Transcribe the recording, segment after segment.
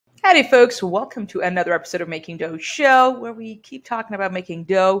Howdy, folks. Welcome to another episode of Making Dough Show, where we keep talking about making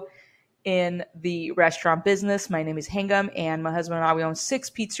dough in the restaurant business. My name is Hangam, and my husband and I, we own 6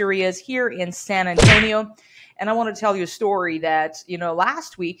 pizzerias here in San Antonio. And I want to tell you a story that,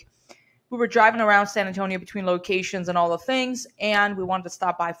 last week we were driving around San Antonio between locations and all the things, and we wanted to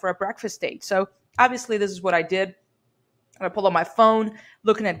stop by for a breakfast date. So obviously this is what I did. I pulled up my phone,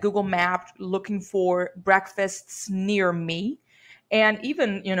 looking at Google Maps, looking for breakfasts near me. And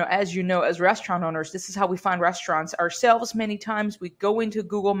even, as restaurant owners, this is how we find restaurants ourselves. Many times we go into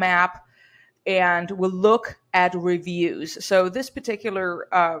Google Map and we'll look at reviews. So this particular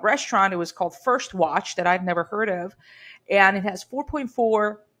restaurant, it was called First Watch, that I'd never heard of. And it has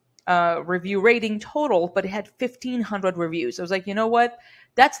 4.4 review rating total, but it had 1,500 reviews. I was like, you know what?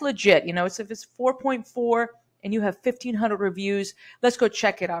 That's legit. If it's 4.4 and you have 1,500 reviews, let's go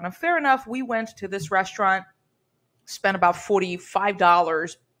check it out. And fair enough, we went to this restaurant, spent about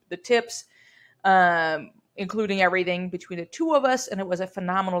 $45, the tips, including everything between the two of us. And it was a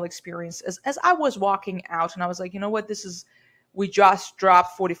phenomenal experience. As I was walking out, and I was like, you know what, we just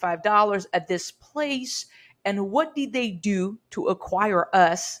dropped $45 at this place. And what did they do to acquire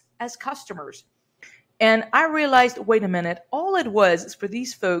us as customers? And I realized, wait a minute, all it was is for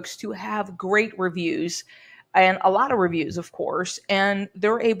these folks to have great reviews, and a lot of reviews, of course, and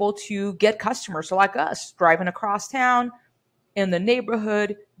they're able to get customers like us driving across town in the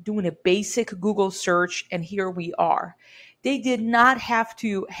neighborhood, doing a basic Google search, and here we are. They did not have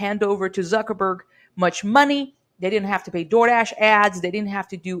to hand over to Zuckerberg much money. They didn't have to pay DoorDash ads. They didn't have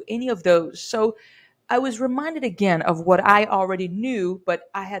to do any of those. So I was reminded again of what I already knew, but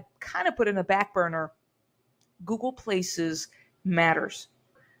I had kind of put in the back burner. Google Places matters.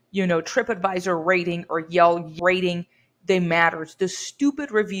 TripAdvisor rating or Yelp rating, they matter. The stupid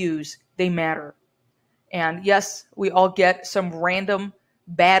reviews, they matter. And yes, we all get some random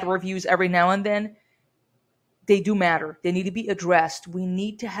bad reviews every now and then. They do matter. They need to be addressed. We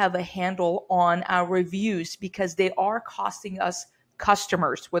need to have a handle on our reviews because they are costing us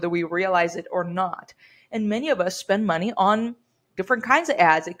customers, whether we realize it or not. And many of us spend money on different kinds of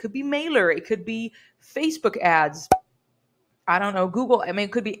ads. It could be mailer. It could be Facebook ads. I don't know, Google.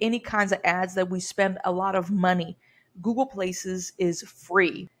 It could be any kinds of ads that we spend a lot of money. Google Places is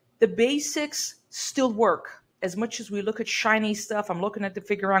free. The basics still work. As much as we look at shiny stuff, I'm looking at to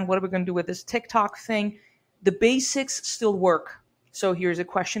figure out what are we going to do with this TikTok thing. The basics still work. So here's a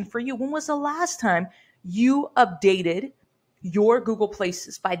question for you. When was the last time you updated your Google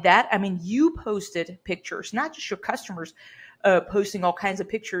Places? By that, I mean you posted pictures, not just your customers posting all kinds of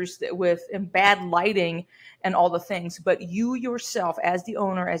pictures with bad lighting and all the things, but you yourself as the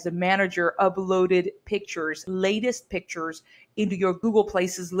owner, as the manager, uploaded pictures, latest pictures into your Google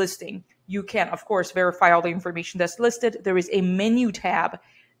Places listing. You can, of course, verify all the information that's listed. There is a menu tab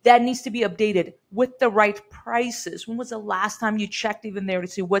that needs to be updated with the right prices. When was the last time you checked even there to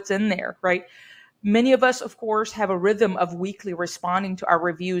see what's in there, right? Many of us, of course, have a rhythm of weekly responding to our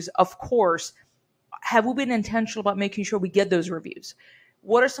reviews. Of course, have we been intentional about making sure we get those reviews?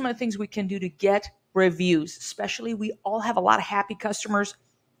 What are some of the things we can do to get reviews? Especially, we all have a lot of happy customers,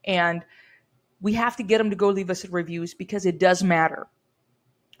 and we have to get them to go leave us reviews because it does matter.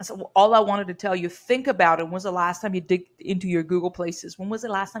 So all I wanted to tell you, think about it. When was the last time you dig into your Google Places? When was the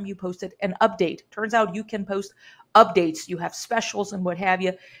last time you posted an update? Turns out you can post updates. You have specials and what have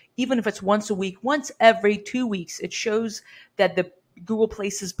you. Even if it's once a week, once every 2 weeks, it shows that the Google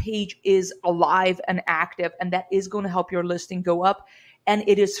Places page is alive and active, and that is going to help your listing go up. And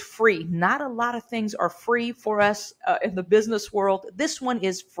it is free. Not a lot of things are free for us in the business world. This one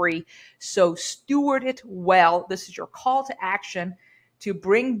is free. So steward it well. This is your call to action to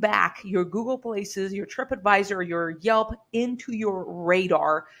bring back your Google Places, your TripAdvisor, your Yelp into your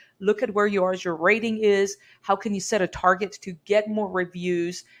radar. Look at where yours, your rating is. How can you set a target to get more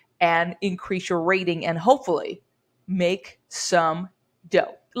reviews and increase your rating and hopefully make some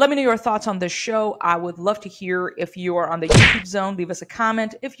dough? Let me know your thoughts on this show. I would love to hear if you are on the YouTube zone. Leave us a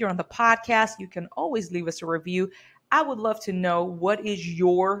comment. If you're on the podcast, you can always leave us a review. I would love to know, what is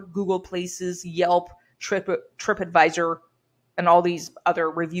your Google Places, Yelp, TripAdvisor, and all these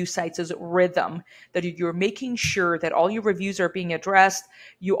other review sites' rhythm, that you're making sure that all your reviews are being addressed.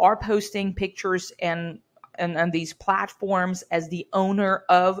 You are posting pictures and these platforms as the owner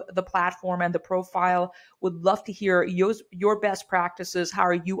of the platform and the profile. Would love to hear your best practices. How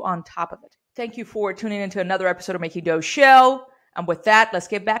are you on top of it? Thank you for tuning into another episode of Making Dough Show. And with that, let's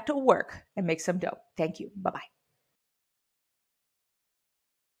get back to work and make some dough. Thank you. Bye-bye.